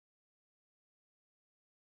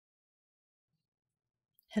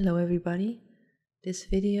Hello everybody. This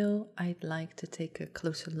video I'd like to take a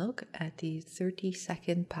closer look at the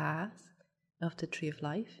 30-second path of the Tree of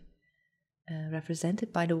Life,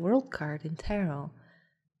 represented by the World card in Tarot.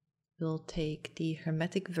 We'll take the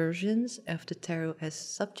Hermetic versions of the Tarot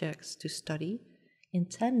as subjects to study in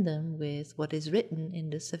tandem with what is written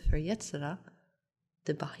in the Sefer Yetzirah,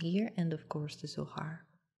 the Bahir, and of course the Zohar.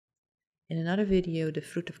 In another video, The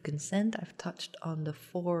Fruit of Consent, I've touched on the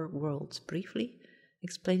 4 worlds briefly,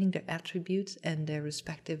 explaining their attributes and their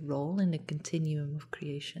respective role in the continuum of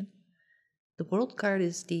creation. The world card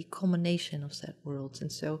is the culmination of said worlds,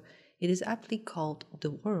 and so it is aptly called the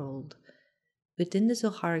world. Within the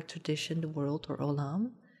Zoharic tradition, the world, or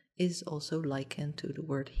olam, is also likened to the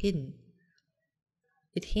word hidden.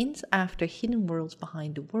 It hints after hidden worlds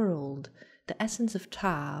behind the world. The essence of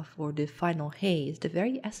Tav, or the final hay, is the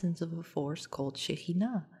very essence of a force called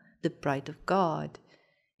Shekhinah, the bride of God.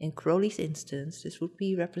 In Crowley's instance, this would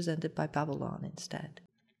be represented by Babylon instead.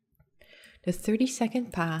 The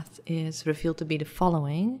 30-second path is revealed to be the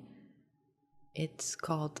following. It's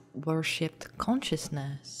called Worshipped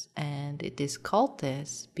Consciousness, and it is called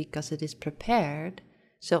this because it is prepared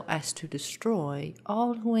so as to destroy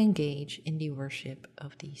all who engage in the worship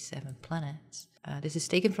of these 7 planets. This is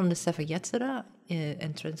taken from the Sefer Yetzirah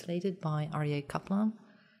and translated by Aryeh Kaplan.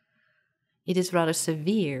 It is rather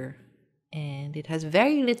severe, and it has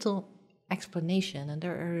very little explanation, and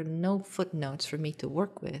there are no footnotes for me to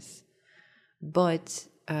work with. But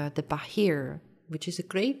the Bahir, which is a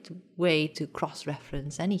great way to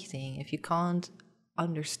cross-reference anything. If you can't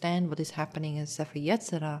understand what is happening in Sefer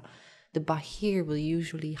Yetzirah, the Bahir will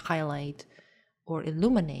usually highlight or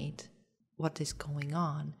illuminate what is going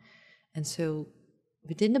on. And so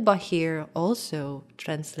within the Bahir, also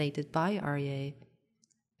translated by Aryeh,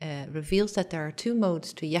 reveals that there are 2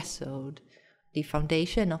 modes to Yesod, the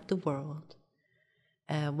foundation of the world.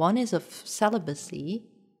 One is of celibacy,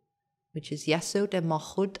 which is Yesod and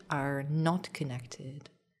Malchut are not connected.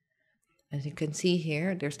 As you can see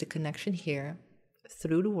here, there's the connection here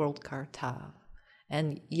through the world card Tav.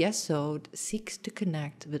 And Yesod seeks to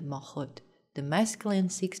connect with Malchut. The masculine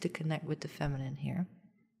seeks to connect with the feminine here.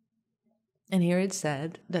 And here it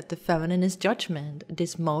said that the feminine is judgment.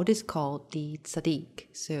 This mode is called the tzaddik.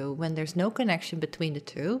 So when there's no connection between the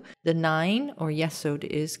 2, the 9 or Yesod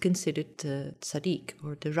is considered the tzaddik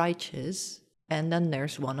or the righteous. And then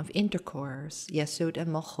there's one of intercourse. Yesod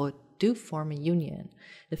and Malchut do form a union.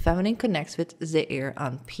 The feminine connects with Ze'ir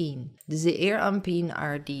Anpin. The Ze'ir Anpin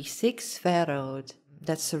are the 6 Sferot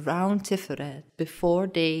that surround Tiferet before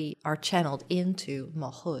they are channeled into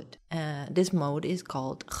Malchut. This mode is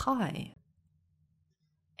called Chai.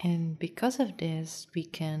 And because of this, we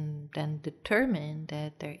can then determine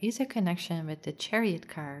that there is a connection with the Chariot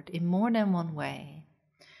card in more than one way.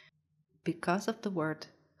 Because of the word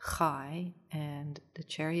Chai, and the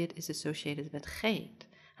Chariot is associated with Chet.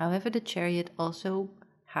 However, the Chariot also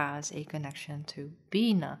has a connection to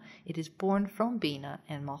Bina. It is born from Bina,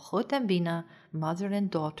 and Malchut and Bina, mother and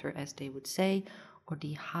daughter as they would say, or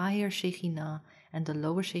the higher Shekhinah and the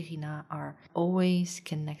lower Shekhinah are always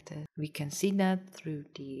connected. We can see that through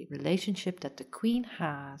the relationship that the Queen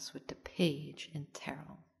has with the page in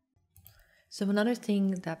Tarot. So another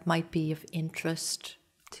thing that might be of interest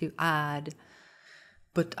to add,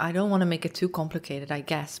 but I don't want to make it too complicated, I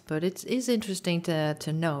guess, but it is interesting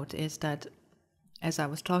to note, is that as I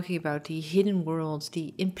was talking about the hidden worlds,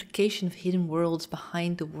 the implication of hidden worlds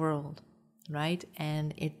behind the world, right?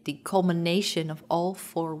 And the culmination of all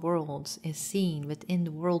 4 worlds is seen within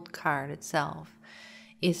the world card itself,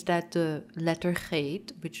 is that the letter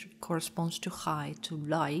Chet, which corresponds to Chai, to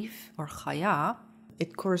life, or Chaya,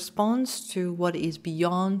 it corresponds to what is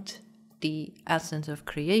beyond the essence of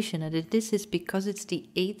creation. And this is because it's the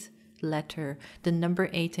 8th letter. The number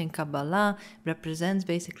 8 in Kabbalah represents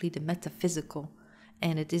basically the metaphysical.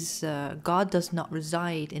 And it is, God does not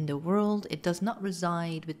reside in the world. It does not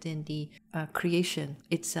reside within the creation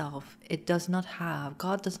itself. God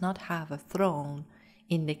does not have a throne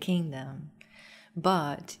in the kingdom.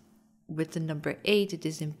 But with the number 8, it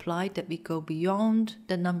is implied that we go beyond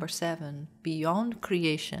the number 7, beyond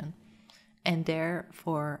creation, and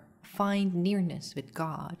therefore find nearness with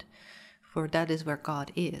God, for that is where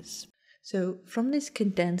God is. So from this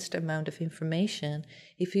condensed amount of information,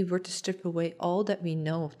 if we were to strip away all that we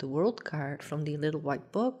know of the world card from the little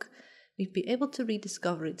white book, we'd be able to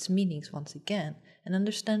rediscover its meanings once again and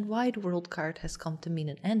understand why the world card has come to mean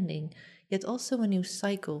an ending, yet also a new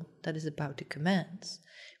cycle that is about to commence.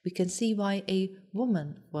 We can see why a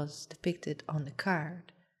woman was depicted on the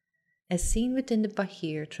card. As seen within the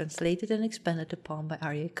Bahir, translated and expanded upon by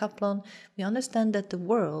Aryeh Kaplan, we understand that the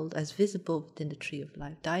world, as visible within the Tree of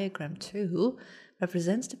Life diagram too,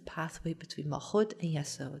 represents the pathway between Malchut and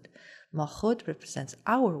Yesod. Malchut represents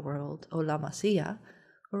our world, Olam Asiyah,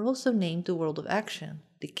 or also named the world of action,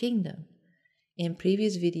 the kingdom. In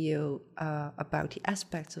previous video about the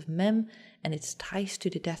aspects of Mem and its ties to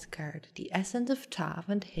the death card, the essence of Tav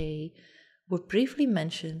and He were briefly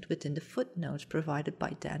mentioned within the footnotes provided by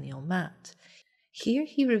Daniel Matt. Here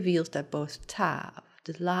he reveals that both Tav,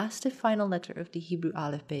 the last and final letter of the Hebrew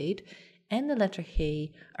alphabet, and the letter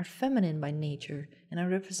He are feminine by nature and are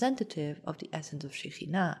representative of the essence of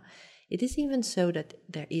Shekhinah. It is even so that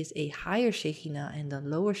there is a higher Shekhinah and a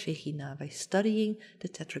lower Shekhinah by studying the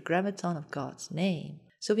tetragrammaton of God's name.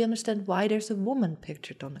 So we understand why there's a woman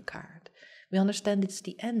pictured on the card. We understand it's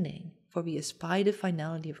the ending, for we espy the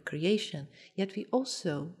finality of creation, yet we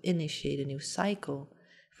also initiate a new cycle.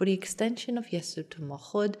 For the extension of Yesod to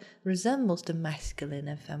Malchut resembles the masculine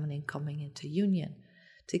and feminine coming into union.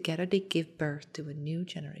 Together they give birth to a new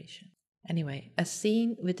generation. Anyway, as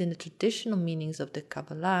seen within the traditional meanings of the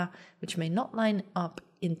Kabbalah, which may not line up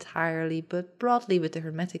entirely but broadly with the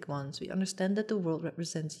Hermetic ones, we understand that the world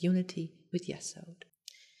represents unity with Yesod.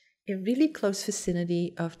 In really close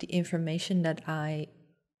vicinity of the information that I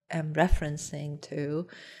am referencing to,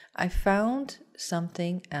 I found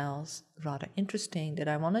something else rather interesting that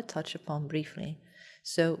I want to touch upon briefly.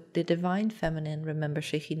 So the divine feminine, remember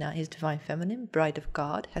Shekhinah is divine feminine, bride of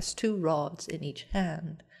God, has 2 rods in each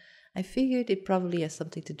hand. I figured it probably has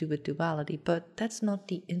something to do with duality, but that's not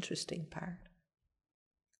the interesting part.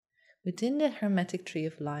 Within the Hermetic Tree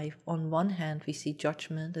of Life, on one hand we see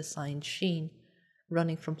judgment assigned Shin,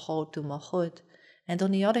 running from Hod to Malchut, and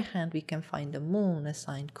on the other hand we can find the moon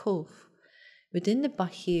assigned Kuf. Within the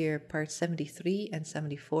Bahir, parts 73 and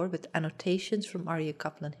 74, with annotations from Aryeh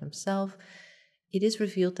Kaplan himself, it is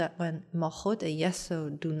revealed that when Malchut and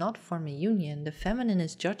Yesod do not form a union, the feminine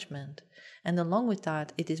is judgment, and along with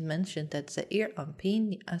that it is mentioned that Zeir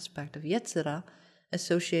Anpin, the aspect of Yetzirah,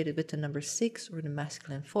 associated with the number 6 or the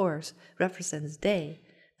masculine force, represents day,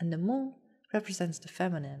 and the moon represents the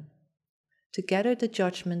feminine. Together the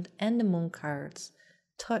judgment and the moon cards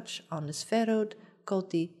touch on the Sferot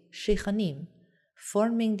called the Shekhanim,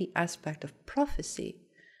 forming the aspect of prophecy,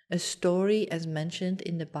 a story as mentioned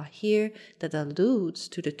in the Bahir that alludes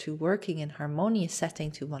to the 2 working in harmonious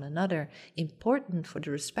setting to one another. Important for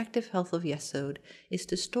the respective health of Yesod is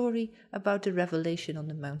the story about the revelation on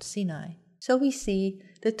the Mount Sinai. So we see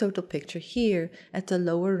the total picture here at the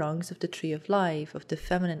lower rungs of the Tree of Life of the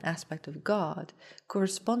feminine aspect of God,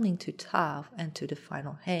 corresponding to Tav and to the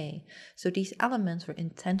final He. So these elements were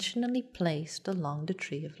intentionally placed along the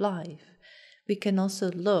Tree of Life. We can also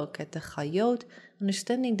look at the Chariot,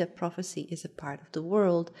 understanding that prophecy is a part of the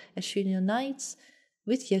world. As she unites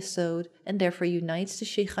with Yesod and therefore unites the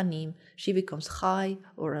Shekhanim, she becomes Chai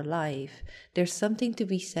or alive. There's something to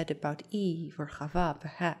be said about Eve or Chava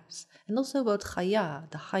perhaps, and also about Chaya,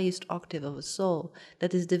 the highest octave of a soul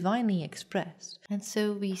that is divinely expressed. And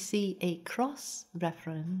so we see a cross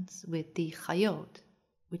reference with the Chayot,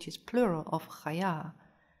 which is plural of Chaya,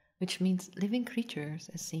 which means living creatures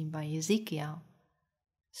as seen by Ezekiel.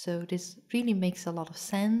 So this really makes a lot of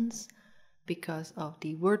sense because of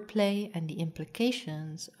the wordplay and the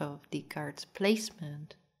implications of the card's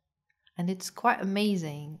placement. And it's quite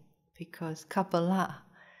amazing because Kabbalah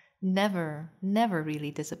never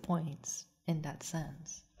really disappoints in that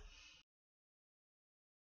sense.